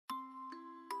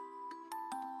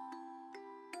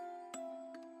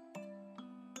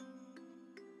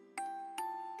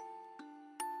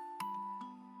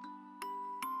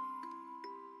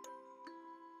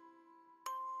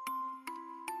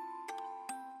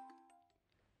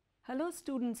Hello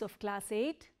students of class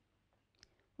 8.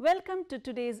 Welcome to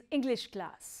today's English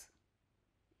class.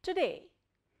 Today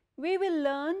we will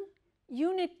learn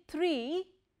Unit 3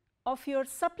 of your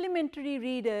supplementary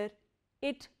reader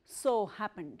It So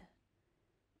Happened.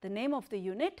 The name of the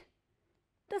unit,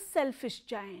 The Selfish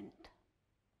Giant.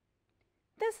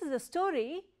 This is a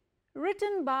story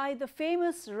written by the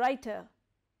famous writer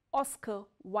Oscar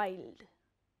Wilde.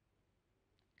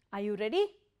 Are you ready?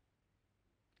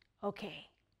 Okay.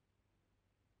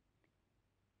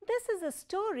 This is a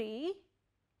story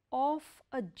of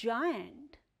a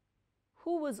giant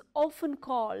who was often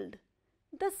called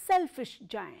the selfish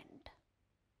giant.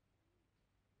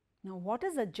 Now, what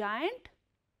is a giant?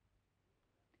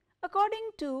 According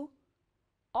to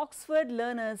Oxford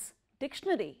Learner's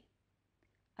Dictionary,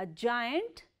 a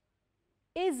giant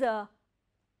is a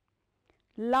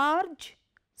large,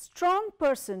 strong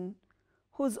person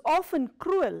who is often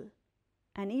cruel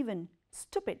and even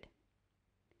stupid.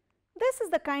 This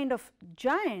is the kind of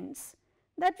giants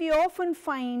that we often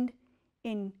find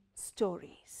in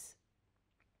stories.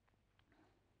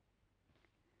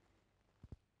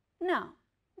 Now,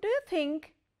 do you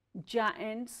think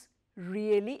giants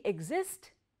really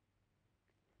exist?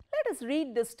 Let us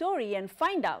read the story and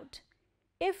find out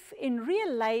if in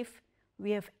real life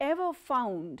we have ever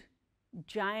found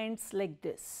giants like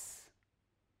this.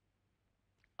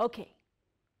 Okay,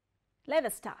 let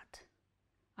us start.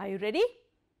 Are you ready?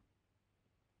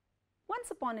 Once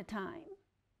upon a time,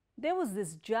 there was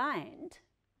this giant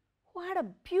who had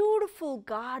a beautiful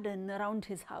garden around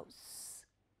his house.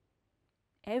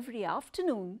 Every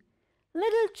afternoon,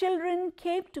 little children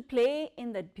came to play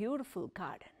in that beautiful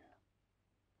garden.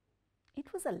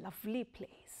 It was a lovely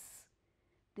place.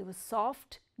 There was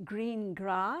soft green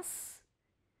grass,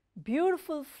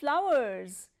 beautiful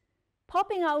flowers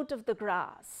popping out of the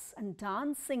grass and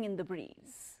dancing in the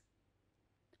breeze.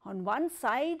 On one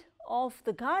side of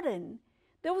the garden,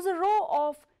 there was a row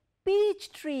of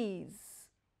peach trees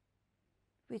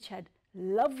which had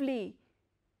lovely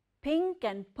pink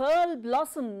and pearl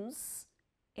blossoms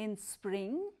in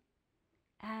spring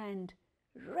and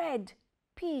red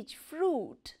peach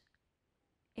fruit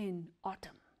in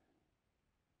autumn.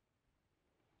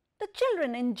 The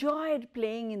children enjoyed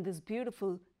playing in this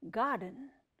beautiful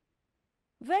garden.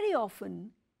 Very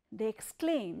often they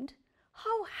exclaimed,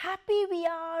 "How happy we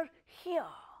are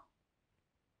here!"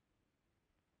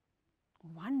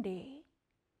 One day,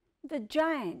 the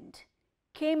giant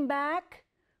came back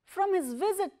from his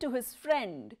visit to his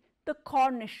friend, the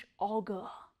Cornish ogre,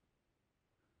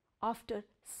 after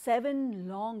 7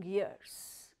 long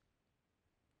years.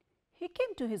 He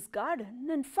came to his garden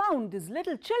and found these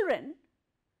little children.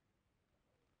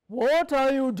 "What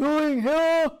are you doing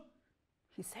here?"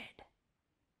 he said.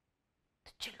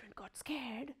 The children got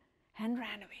scared and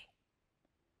ran away.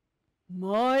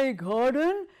 "My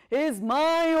garden is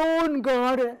my own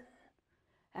garden,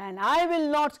 and I will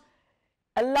not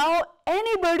allow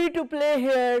anybody to play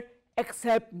here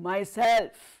except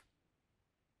myself."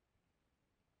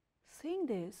 Seeing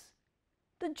this,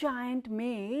 the giant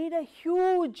made a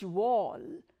huge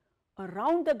wall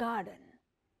around the garden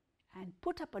and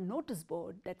put up a notice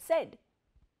board that said,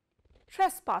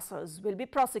 "Trespassers will be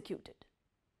prosecuted."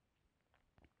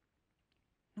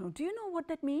 Now, do you know what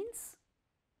that means?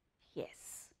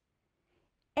 Yes.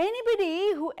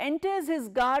 Anybody who enters his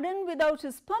garden without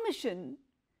his permission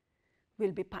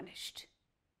will be punished.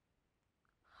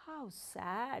 How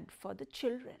sad for the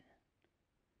children.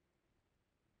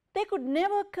 They could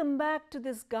never come back to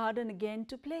this garden again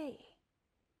to play.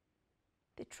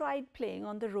 They tried playing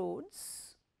on the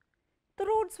roads. The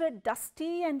roads were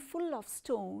dusty and full of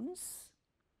stones.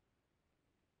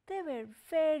 They were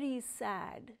very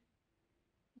sad.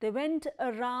 They went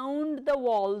around the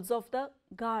walls of the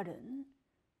garden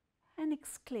and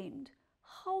exclaimed,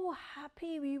 "How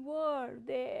happy we were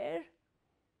there."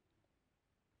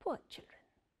 Poor children.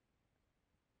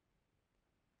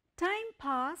 Time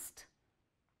passed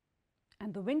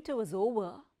and the winter was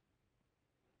over.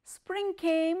 Spring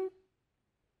came.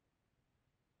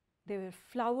 There were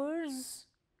flowers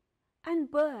and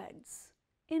birds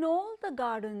in all the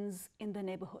gardens in the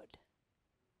neighborhood.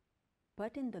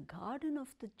 But in the garden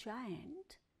of the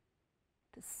giant,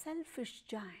 the selfish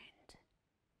giant,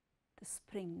 the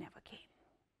spring never came.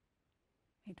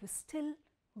 It was still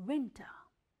winter.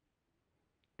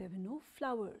 There were no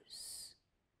flowers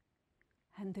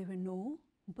and there were no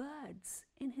birds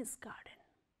in his garden.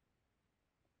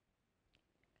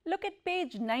 Look at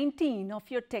page 19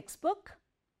 of your textbook.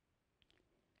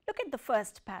 Look at the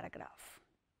first paragraph.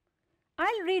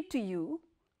 I'll read to you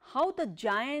how the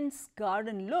giant's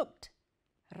garden looked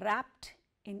wrapped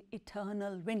in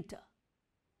eternal winter.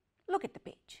 Look at the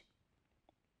page.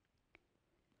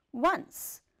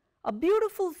 Once, a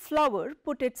beautiful flower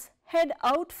put its head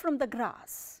out from the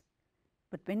grass,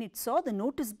 but when it saw the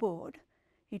notice board,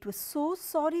 it was so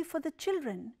sorry for the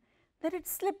children that it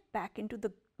slipped back into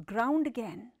the ground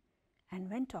again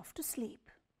and went off to sleep.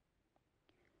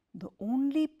 The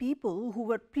only people who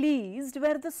were pleased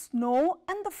were the snow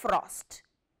and the frost.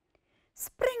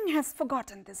 "Spring has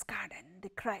forgotten this garden," they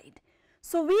cried,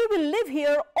 "so we will live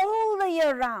here all the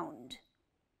year round."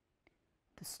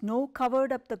 The snow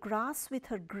covered up the grass with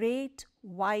her great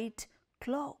white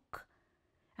cloak,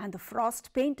 and the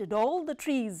frost painted all the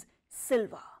trees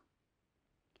silver.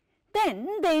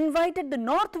 Then they invited the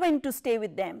north wind to stay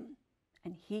with them,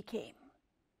 and he came.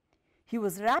 He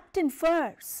was wrapped in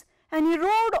furs, and he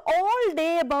rode all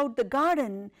day about the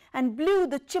garden and blew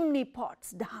the chimney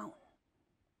pots down.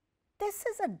 "This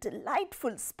is a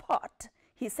delightful spot,"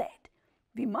 he said.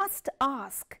 "We must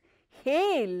ask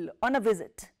hail on a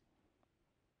visit."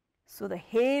 So the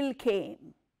hail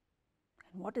came.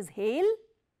 And what is hail?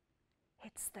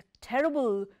 It's the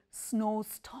terrible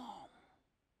snowstorm.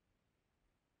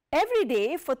 Every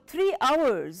day for 3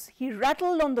 hours he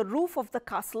rattled on the roof of the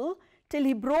castle till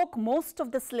he broke most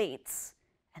of the slates,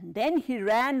 and then he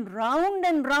ran round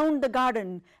and round the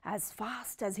garden as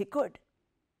fast as he could.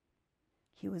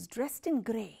 He was dressed in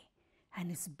grey, and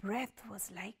his breath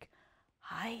was like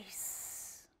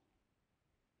ice.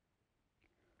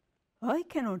 "I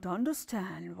cannot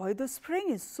understand why the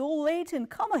spring is so late in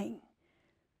coming,"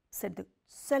 said the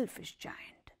selfish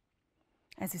giant,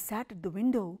 as he sat at the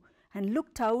window and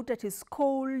looked out at his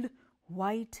cold,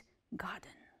 white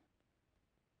garden.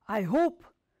 "I hope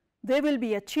there will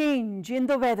be a change in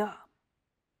the weather."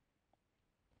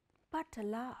 But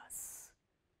alas,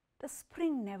 the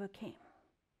spring never came,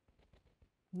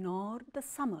 nor the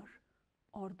summer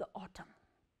or the autumn.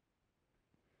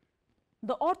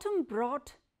 The autumn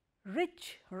brought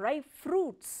rich, ripe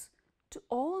fruits to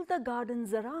all the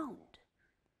gardens around,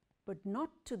 but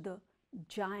not to the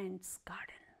giant's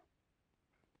garden.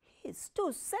 "He is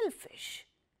too selfish,"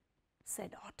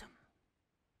 said autumn,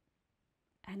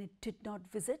 and it did not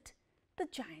visit the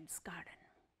giant's garden.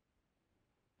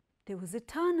 There was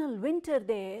eternal winter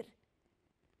there,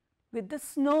 with the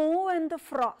snow and the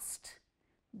frost,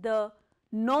 the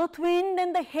north wind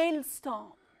and the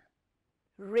hailstorm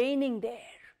raining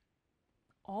there,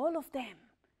 all of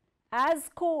them as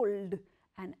cold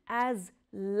and as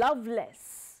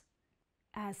loveless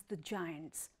as the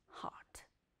giant's heart.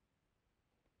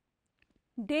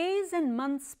 Days and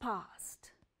months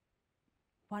passed.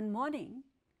 One morning,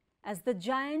 as the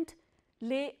giant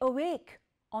lay awake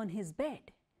on his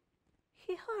bed,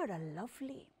 he heard a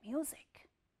lovely music.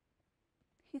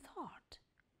 He thought,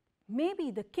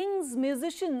 maybe the king's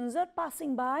musicians are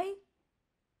passing by.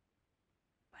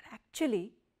 But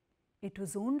actually, it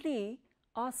was only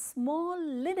a small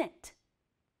linnet,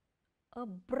 a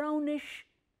brownish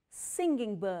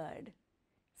singing bird,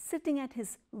 sitting at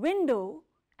his window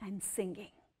and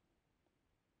singing.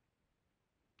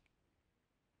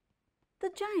 The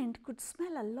giant could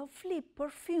smell a lovely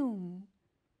perfume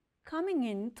coming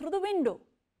in through the window.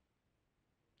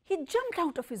 He jumped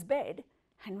out of his bed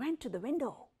and went to the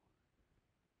window.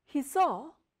 He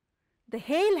saw the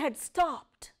hail had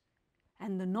stopped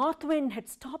and the north wind had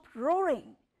stopped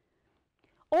roaring.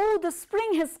 "Oh, the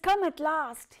spring has come at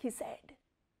last," he said.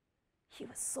 He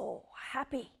was so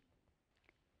happy.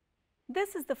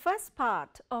 This is the first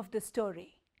part of the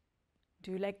story.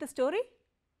 Do you like the story?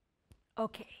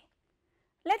 Okay.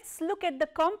 Let's look at the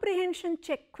comprehension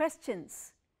check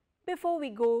questions before we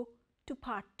go to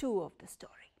part 2 of the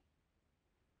story.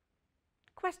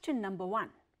 Question number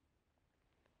 1.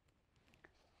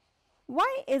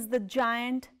 Why is the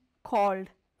giant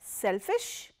called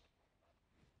selfish?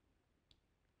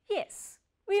 Yes,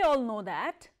 we all know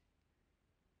that.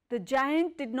 The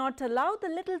giant did not allow the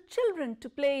little children to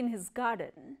play in his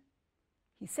garden.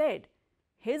 He said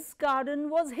his garden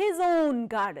was his own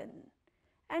garden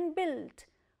and built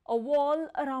a wall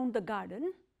around the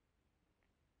garden.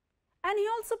 And he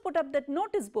also put up that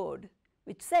notice board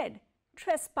which said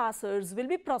trespassers will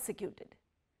be prosecuted.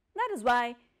 That is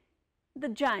why the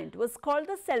giant was called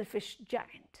the selfish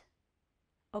giant.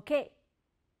 Okay.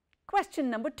 Question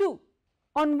number 2.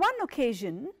 On one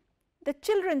occasion, the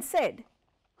children said,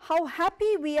 "How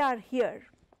happy we are here."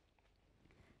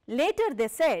 Later they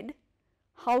said,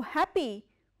 "How happy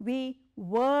we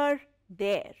were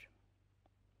there."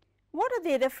 What are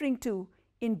they referring to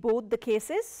in both the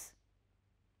cases?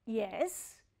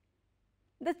 Yes,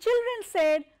 the children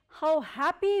said, "How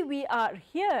happy we are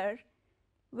here,"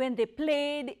 when they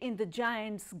played in the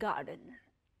giant's garden.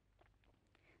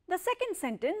 The second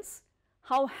sentence,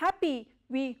 how happy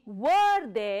we were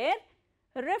there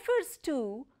refers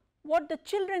to what the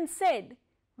children said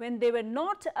when they were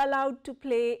not allowed to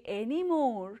play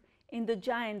anymore in the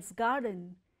giant's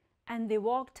garden and they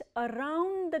walked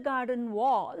around the garden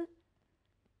wall,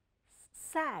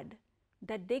 sad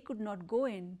that they could not go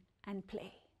in and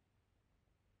play.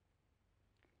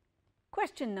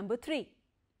 Question number 3.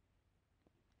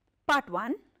 Part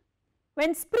 1.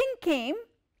 When spring came,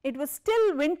 it was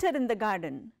still winter in the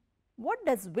garden. What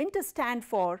does winter stand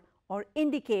for or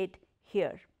indicate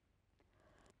here?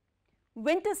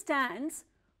 Winter stands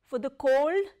for the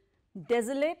cold,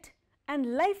 desolate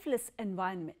and lifeless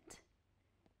environment.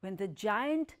 When the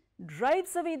giant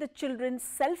drives away the children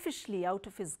selfishly out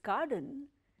of his garden,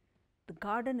 the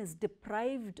garden is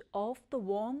deprived of the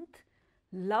warmth,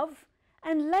 love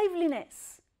and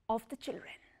liveliness of the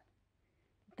children.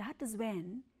 That is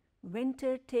when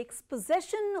winter takes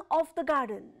possession of the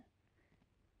garden.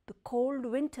 The cold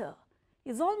winter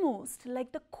is almost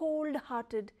like the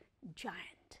cold-hearted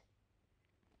giant.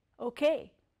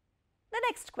 Okay, the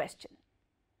next question.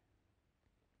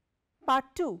 Part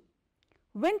 2.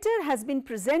 Winter has been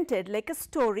presented like a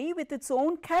story with its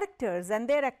own characters and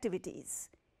their activities.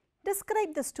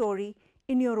 Describe the story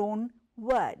in your own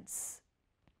words.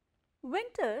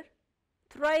 Winter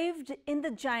thrived in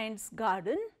the giant's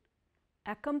garden,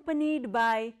 accompanied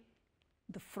by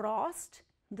the frost,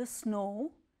 the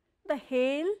snow, the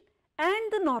hail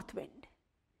and the north wind.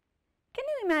 Can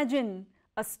you imagine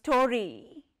a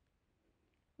story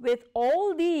with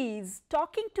all these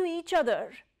talking to each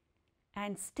other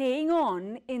and staying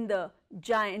on in the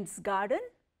giant's garden?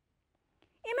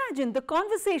 Imagine the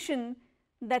conversation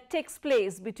that takes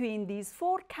place between these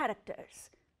 4 characters,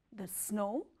 the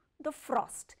snow, the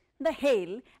frost, the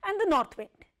hail and the north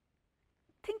wind.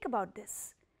 Think about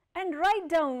this and write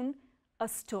down a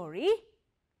story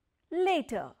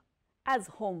later as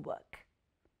homework.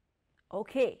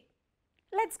 Okay,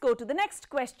 let's go to the next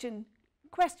question.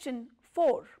 Question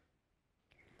 4.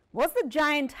 Was the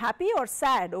giant happy or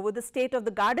sad over the state of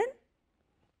the garden?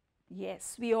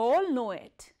 Yes, we all know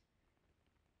it.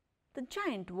 The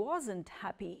giant wasn't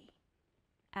happy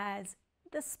as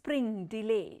the spring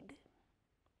delayed.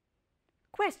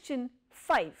 Question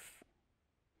 5.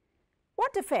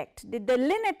 What effect did the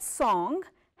linnet song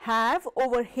have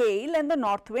over hail and the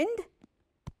north wind?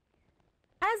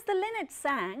 As the linnet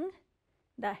sang,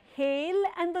 the hail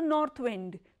and the north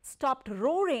wind stopped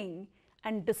roaring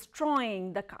and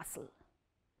destroying the castle.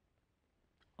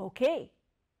 Okay,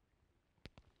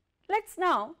 let's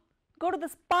now go to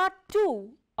this part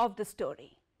 2 of the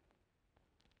story.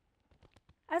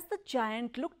 As the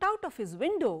giant looked out of his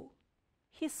window,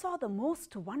 he saw the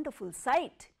most wonderful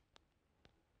sight.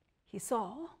 He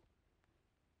saw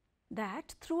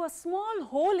that through a small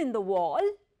hole in the wall,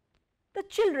 the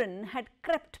children had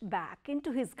crept back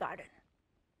into his garden.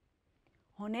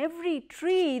 On every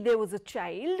tree there was a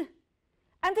child,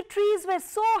 and the trees were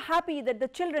so happy that the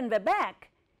children were back.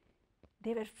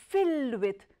 They were filled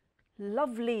with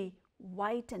lovely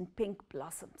white and pink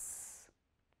blossoms.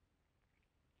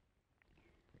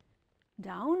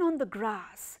 Down on the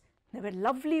grass there were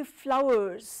lovely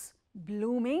flowers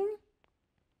blooming.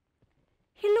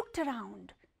 He looked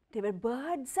around. There were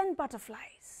birds and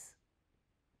butterflies.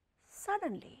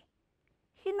 Suddenly,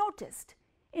 he noticed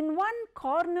in one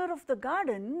corner of the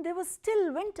garden there was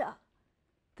still winter.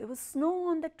 There was snow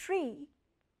on the tree.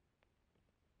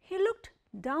 He looked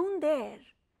down there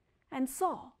and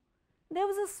saw there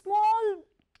was a small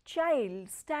child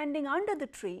standing under the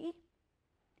tree.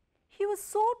 He was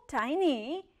so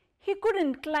tiny he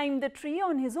couldn't climb the tree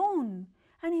on his own,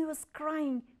 and he was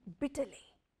crying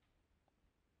bitterly.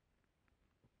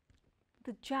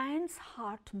 The giant's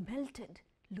heart melted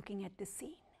looking at this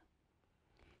scene.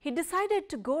 He decided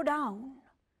to go down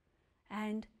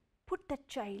and put that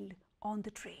child on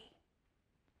the tree.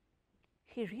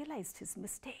 He realized his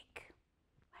mistake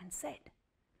and said,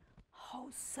 "How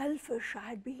selfish I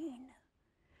had been,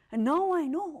 and now I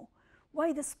know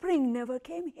why the spring never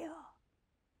came here."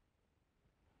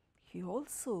 He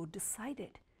also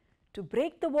decided to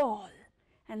break the wall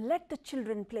and let the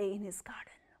children play in his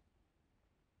garden.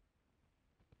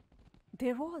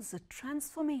 There was a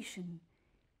transformation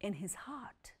in his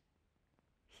heart.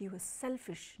 He was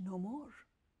selfish no more.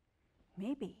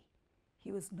 Maybe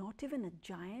he was not even a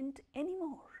giant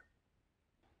anymore.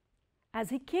 As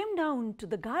he came down to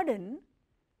the garden,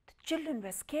 the children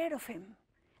were scared of him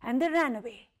and they ran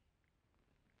away.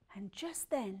 And just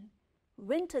then,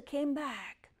 winter came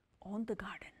back on the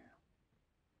garden.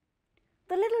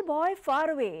 The little boy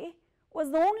far away was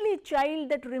the only child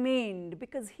that remained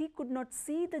because he could not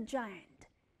see the giant.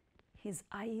 His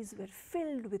eyes were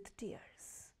filled with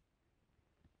tears.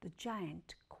 The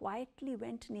giant quietly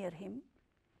went near him,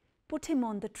 put him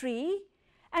on the tree,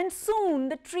 and soon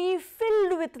the tree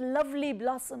filled with lovely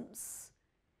blossoms.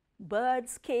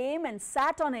 Birds came and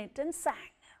sat on it and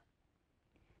sang.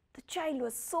 The child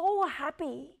was so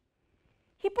happy.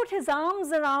 He put his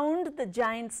arms around the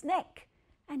giant's neck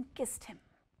and kissed him.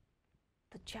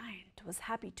 The giant was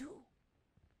happy too.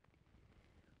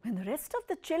 When the rest of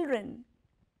the children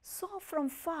saw from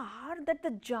far that the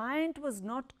giant was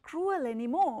not cruel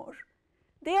anymore,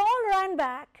 they all ran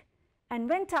back and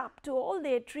went up to all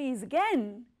their trees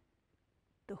again.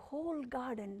 The whole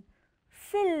garden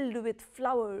filled with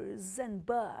flowers and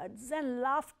birds and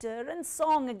laughter and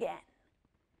song again.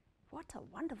 What a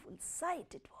wonderful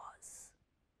sight it was.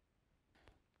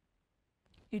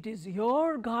 "It is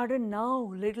your garden now,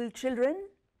 little children,"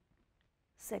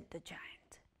 said the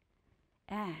giant.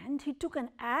 And he took an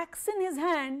axe in his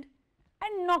hand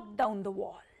and knocked down the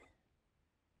wall.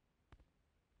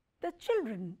 The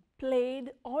children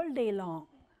played all day long,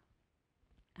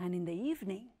 and in the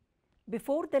evening,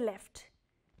 before they left,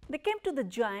 they came to the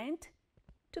giant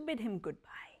to bid him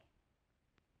goodbye.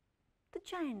 The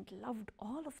giant loved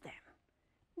all of them,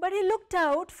 but he looked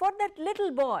out for that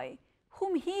little boy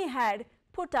whom he had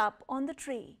put up on the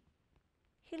tree.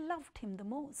 He loved him the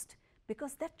most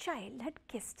because that child had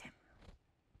kissed him.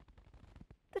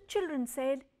 The children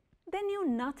said they knew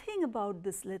nothing about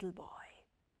this little boy.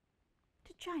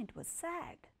 The giant was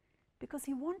sad because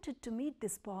he wanted to meet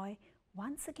this boy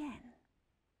once again.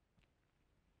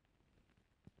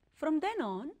 From then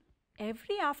on,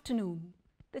 every afternoon,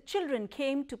 the children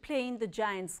came to play in the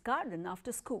giant's garden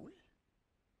after school.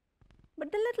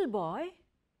 But the little boy,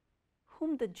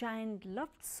 whom the giant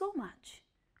loved so much,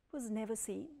 was never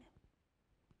seen.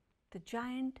 The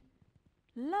giant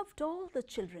loved all the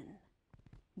children,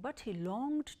 but he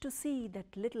longed to see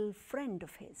that little friend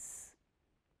of his.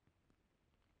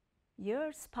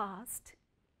 Years passed.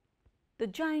 The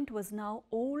giant was now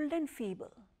old and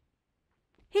feeble.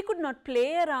 He could not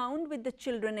play around with the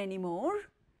children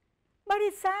anymore, but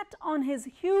he sat on his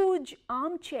huge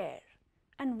armchair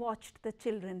and watched the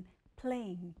children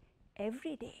playing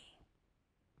every day.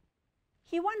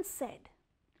 He once said,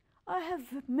 "I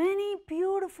have many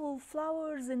beautiful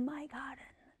flowers in my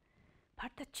garden,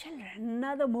 but the children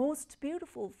are the most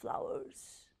beautiful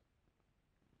flowers."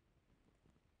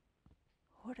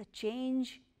 What a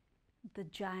change the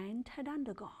giant had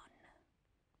undergone.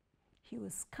 He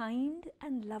was kind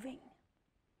and loving.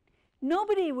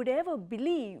 Nobody would ever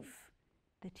believe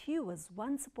that he was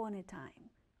once upon a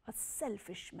time a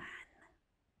selfish man.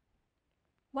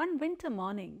 One winter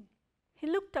morning, he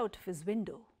looked out of his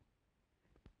window.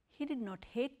 He did not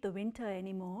hate the winter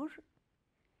anymore.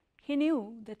 He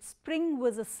knew that spring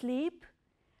was asleep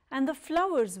and the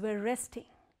flowers were resting.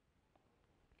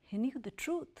 He knew the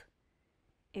truth.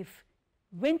 If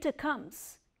winter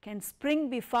comes, can spring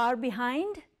be far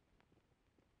behind?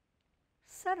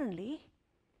 Suddenly,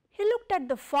 he looked at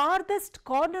the farthest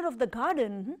corner of the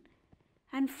garden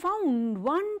and found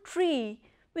one tree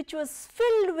which was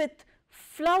filled with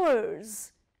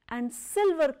flowers and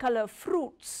silver-color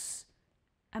fruits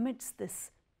amidst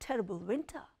this terrible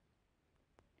winter.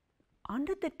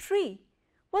 Under the tree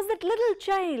was that little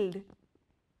child,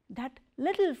 that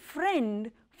little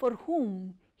friend for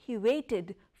whom he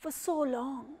waited for so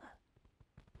long.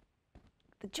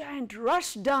 The giant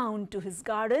rushed down to his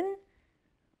garden,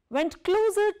 went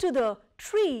closer to the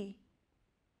tree,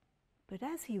 but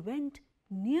as he went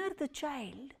near the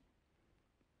child,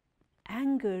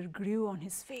 anger grew on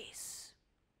his face.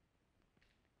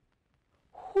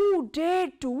 "Who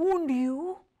dared to wound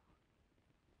you?"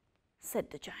 said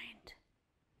the giant.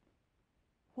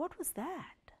 What was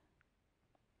that?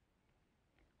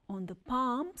 On the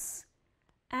palms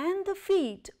and the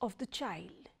feet of the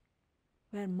child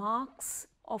were marks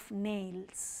of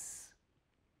nails.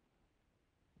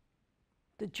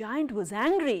 The giant was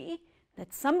angry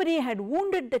that somebody had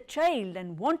wounded the child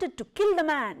and wanted to kill the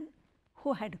man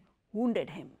who had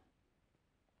wounded him.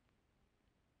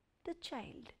 The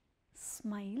child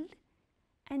smiled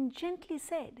and gently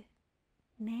said,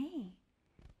 "Nay,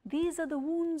 these are the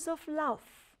wounds of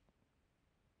love."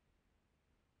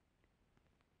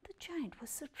 The giant was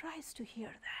surprised to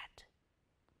hear that.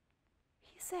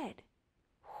 He said,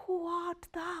 "Who art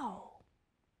thou?"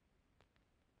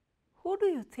 Who do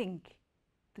you think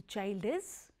the child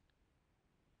is?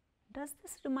 Does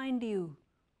this remind you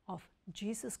of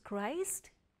Jesus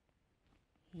Christ?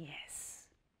 Yes.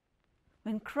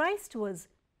 When Christ was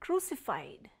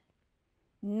crucified,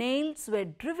 nails were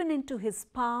driven into his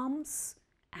palms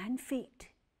and feet.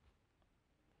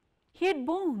 He had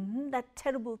borne that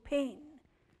terrible pain,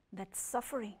 that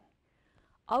suffering,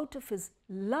 out of his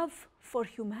love for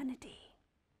humanity,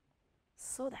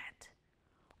 so that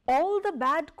all the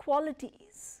bad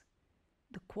qualities,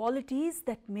 the qualities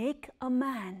that make a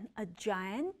man a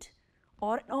giant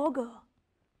or an ogre,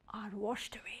 are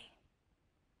washed away.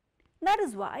 That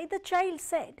is why the child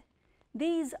said,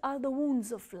 "These are the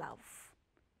wounds of love."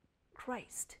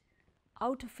 Christ,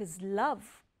 out of his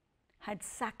love, had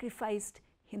sacrificed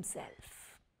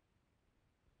himself.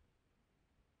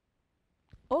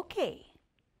 Okay,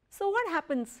 so what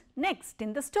happens next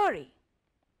in the story?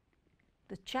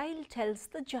 The child tells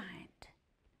the giant,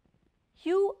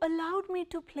 "You allowed me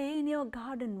to play in your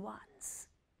garden once.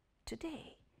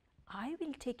 Today, I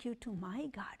will take you to my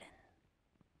garden."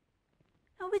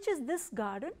 Now, which is this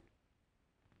garden?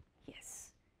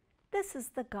 Yes, this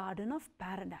is the garden of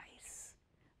paradise,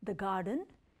 the garden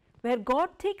where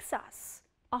God takes us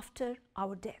after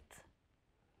our death.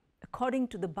 According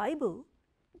to the Bible,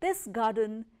 this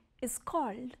garden is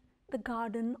called the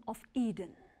Garden of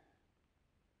Eden.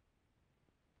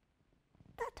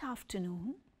 That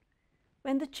afternoon,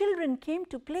 when the children came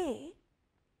to play,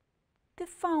 they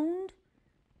found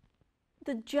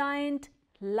the giant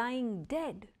lying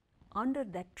dead under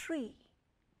that tree,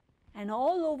 and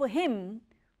all over him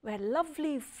were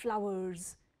lovely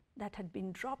flowers that had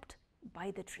been dropped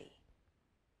by the tree.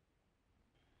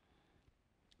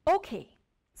 Okay,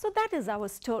 so that is our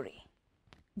story.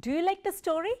 Do you like the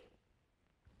story?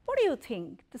 What do you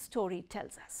think the story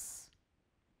tells us?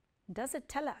 Does it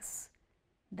tell us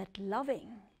that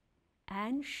loving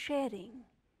and sharing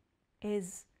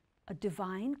is a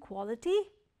divine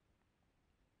quality?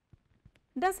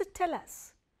 Does it tell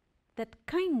us that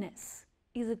kindness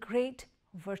is a great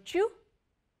virtue?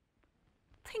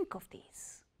 Think of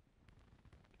these.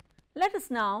 Let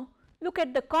us now look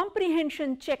at the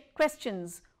comprehension check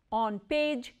questions on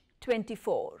page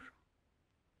 24.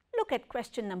 Look at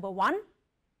question number 1.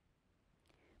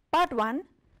 Part 1.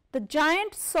 The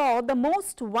giant saw the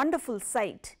most wonderful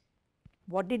sight.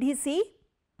 What did he see?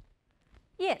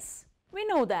 Yes, we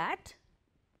know that.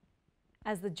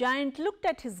 As the giant looked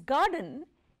at his garden,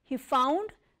 he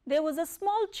found there was a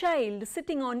small child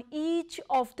sitting on each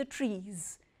of the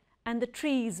trees, and the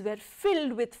trees were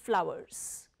filled with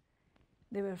flowers.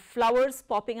 There were flowers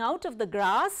popping out of the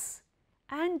grass,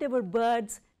 and there were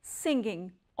birds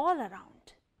singing all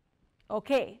around.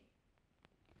 Okay.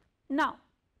 Now,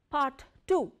 part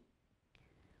 2.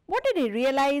 What did he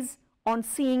realize on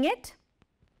seeing it?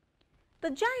 The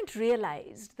giant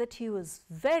realized that he was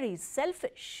very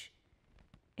selfish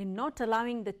in not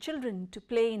allowing the children to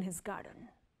play in his garden.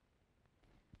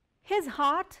 His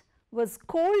heart was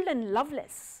cold and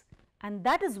loveless, and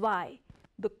that is why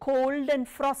the cold and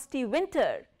frosty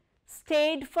winter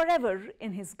stayed forever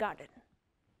in his garden.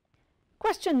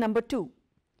 Question number 2.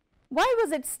 Why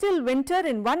was it still winter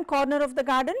in one corner of the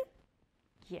garden?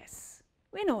 Yes,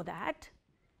 we know that.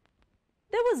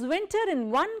 There was winter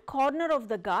in one corner of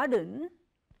the garden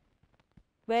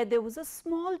where there was a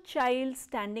small child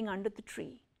standing under the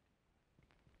tree.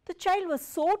 The child was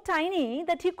so tiny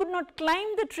that he could not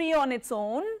climb the tree on its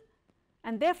own,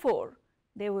 and therefore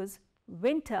there was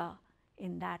winter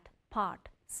in that part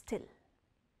still.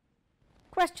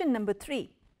 Question number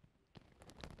 3.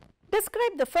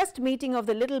 Describe the first meeting of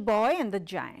the little boy and the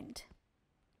giant.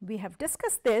 We have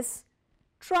discussed this.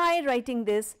 Try writing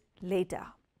this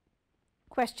later.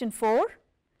 Question 4.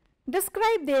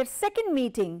 Describe their second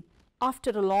meeting after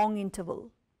a long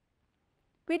interval.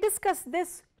 We discussed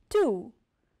this too.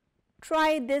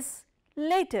 Try this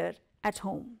later at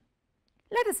home.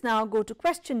 Let us now go to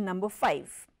question number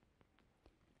 5.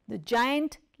 The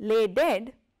giant lay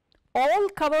dead, all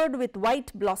covered with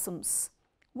white blossoms.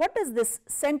 What does this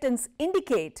sentence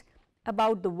indicate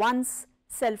about the once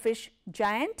selfish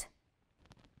giant?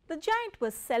 The giant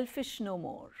was selfish no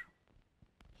more.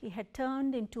 He had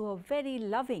turned into a very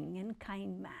loving and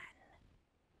kind man.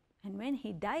 And when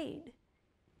he died,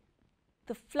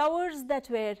 the flowers that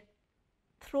were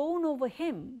thrown over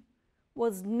him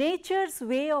was nature's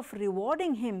way of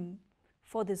rewarding him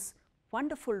for this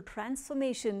wonderful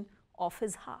transformation of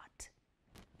his heart.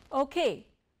 Okay,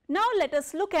 now let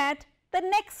us look at the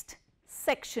next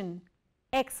section,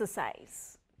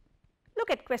 exercise. Look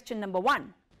at question number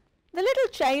 1. The little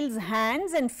child's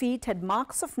hands and feet had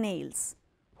marks of nails.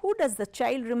 Who does the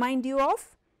child remind you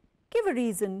of? Give a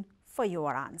reason for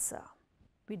your answer.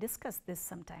 We discussed this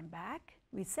some time back.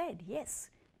 We said, yes,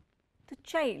 the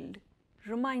child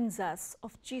reminds us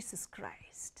of Jesus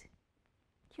Christ.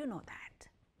 You know that.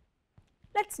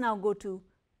 Let's now go to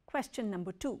question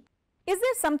number 2. Is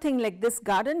there something like this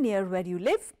garden near where you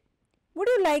live? Would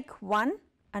you like 1.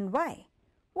 and why?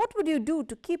 What would you do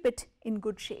to keep it in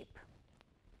good shape?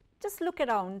 Just look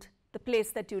around the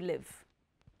place that you live.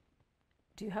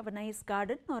 Do you have a nice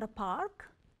garden or a park?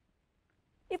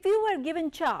 If you were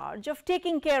given charge of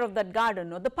taking care of that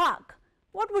garden or the park,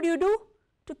 what would you do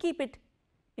to keep it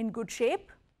in good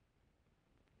shape?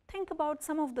 Think about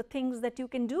some of the things that you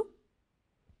can do.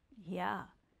 Yeah,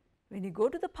 when you go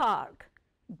to the park,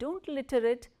 don't litter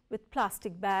it with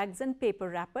plastic bags and paper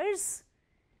wrappers.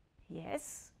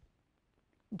 Yes.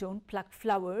 Don't pluck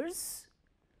flowers.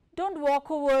 Don't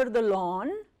walk over the lawn.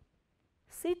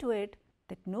 See to it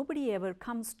that nobody ever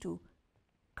comes to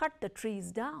cut the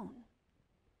trees down.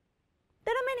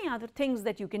 There are many other things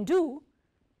that you can do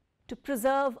to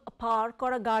preserve a park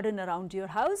or a garden around your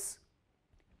house.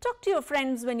 Talk to your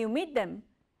friends when you meet them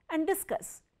and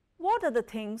discuss what are the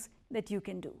things that you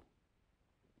can do.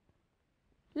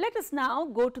 Let us now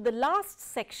go to the last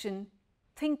section,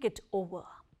 think it over.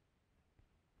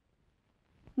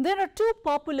 There are two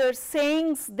popular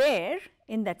sayings there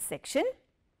in that section.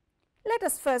 Let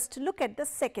us first look at the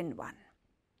second one.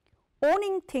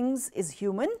 Owning things is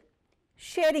human,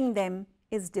 sharing them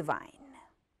is divine.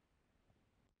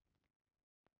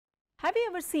 Have you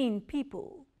ever seen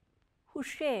people who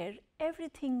share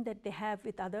everything that they have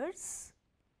with others?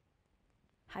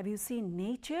 Have you seen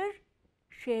nature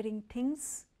sharing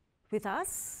things with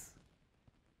us?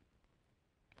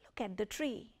 Look at the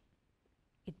tree.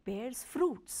 It bears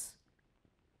fruits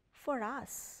for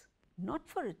us, not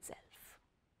for itself.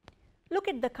 Look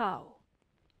at the cow.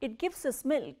 It gives us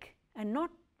milk and not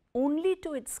only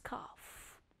to its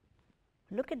calf.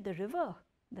 Look at the river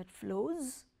that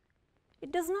flows.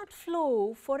 It does not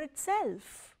flow for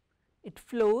itself. It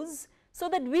flows so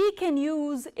that we can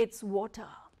use its water.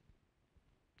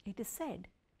 It is said,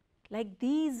 like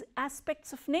these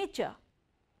aspects of nature,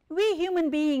 we human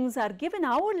beings are given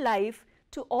our life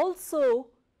to also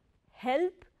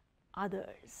help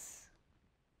others.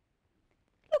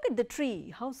 Look at the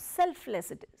tree, how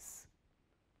selfless it is.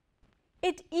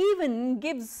 It even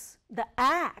gives the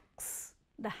axe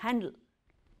the handle,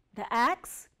 the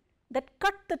axe that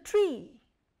cut the tree.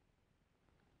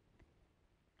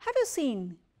 Have you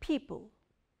seen people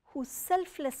who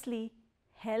selflessly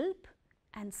help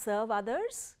and serve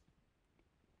others?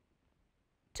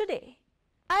 Today,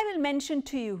 I will mention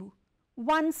to you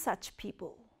one such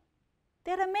people.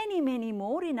 There are many, many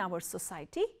more in our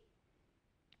society,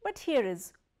 but here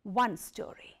is one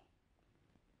story.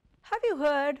 Have you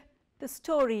heard the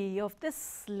story of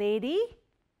this lady?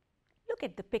 Look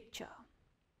at the picture.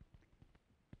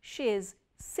 She is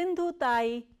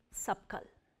Sindhutai Sapkal.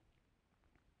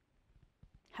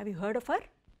 Have you heard of her?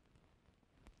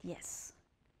 Yes.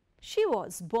 She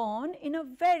was born in a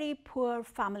very poor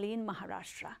family in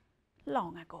Maharashtra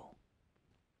long ago.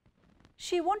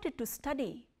 She wanted to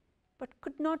study but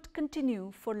could not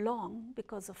continue for long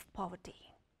because of poverty.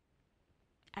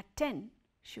 At 10,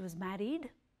 she was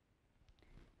married.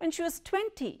 When she was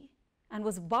 20 and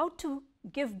was about to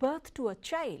give birth to a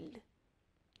child,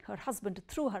 her husband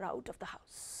threw her out of the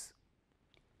house.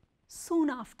 Soon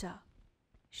after,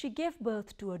 she gave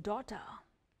birth to a daughter.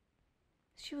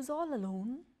 She was all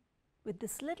alone with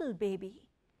this little baby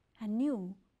and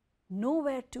knew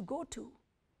nowhere to go to,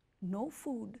 no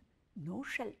food, no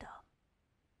shelter.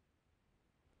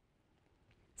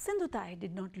 Sindhutai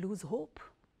did not lose hope.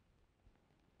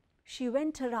 She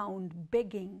went around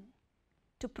begging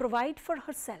to provide for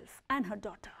herself and her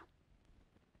daughter.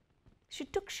 She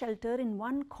took shelter in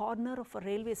one corner of a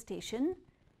railway station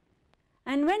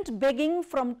and went begging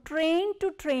from train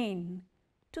to train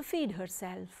to feed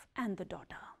herself and the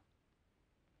daughter.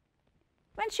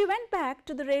 When she went back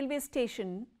to the railway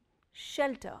station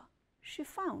shelter, she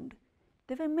found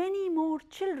there were many more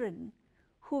children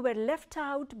who were left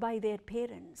out by their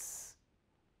parents,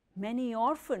 many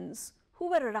orphans who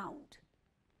were around.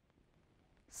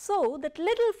 So that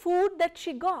little food that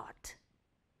she got,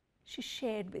 she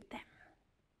shared with them.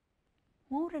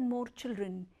 More and more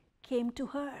children came to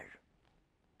her,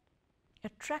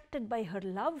 attracted by her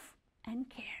love and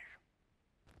care.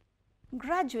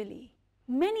 Gradually,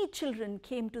 many children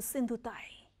came to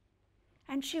Sindhutai,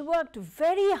 and she worked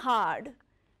very hard,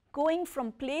 going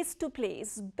from place to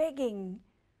place, begging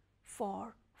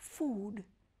for food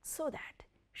so that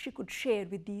she could share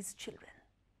with these children.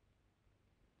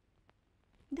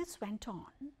 This went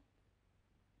on.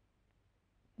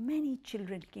 Many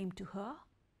children came to her.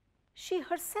 She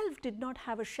herself did not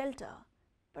have a shelter,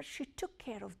 but she took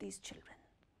care of these children.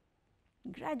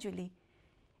 Gradually,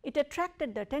 it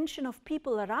attracted the attention of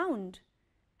people around,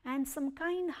 and some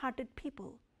kind-hearted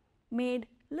people made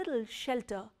little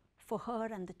shelter for her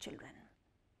and the children.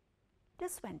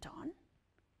 This went on.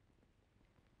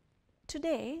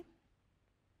 Today,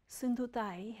 Sindhu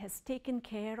Tai has taken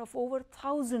care of over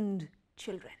 1,000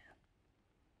 children.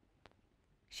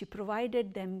 She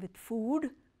provided them with food,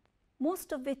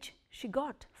 most of which she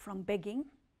got from begging.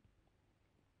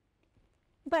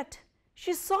 But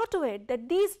she saw to it that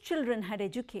these children had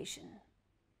education,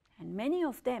 and many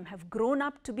of them have grown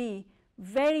up to be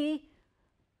very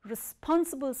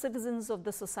responsible citizens of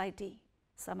the society.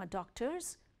 Some are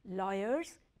doctors,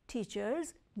 lawyers,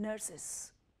 teachers,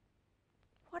 nurses.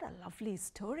 What a lovely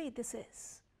story this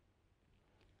is.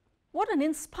 What an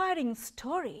inspiring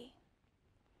story.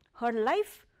 Her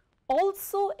life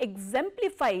also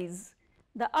exemplifies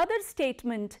the other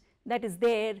statement that is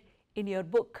there in your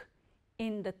book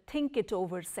in the Think It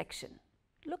Over section.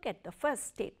 Look at the first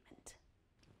statement.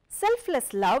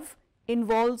 Selfless love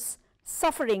involves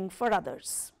suffering for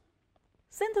others.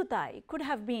 Sindhu Tai could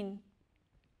have been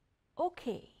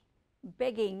okay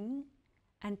begging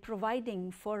and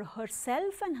providing for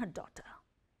herself and her daughter,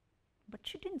 but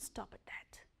she didn't stop at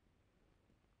that.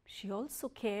 She also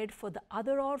cared for the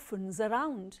other orphans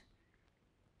around.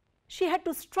 She had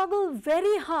to struggle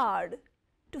very hard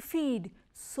to feed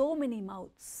so many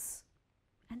mouths,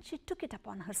 and she took it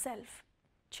upon herself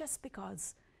just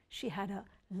because she had a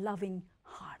loving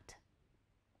heart.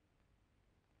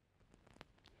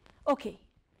 Okay,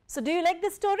 so do you like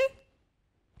this story?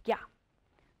 Yeah.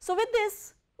 So with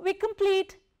this, we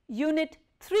complete Unit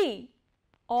 3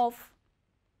 of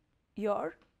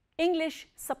your English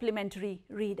Supplementary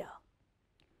Reader.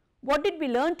 What did we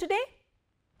learn today?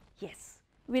 Yes,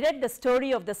 we read the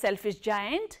story of the selfish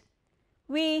giant.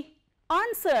 We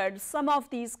answered some of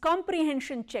these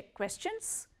comprehension check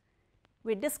questions.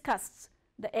 We discussed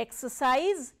the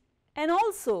exercise and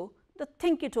also the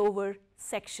Think It Over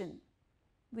section.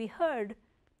 We heard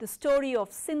the story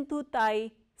of Sindhu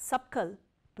Tai Sabkal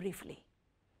briefly.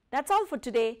 That's all for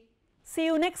today. See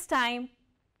you next time.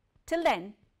 Till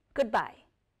then, goodbye.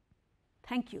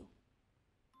 Thank you.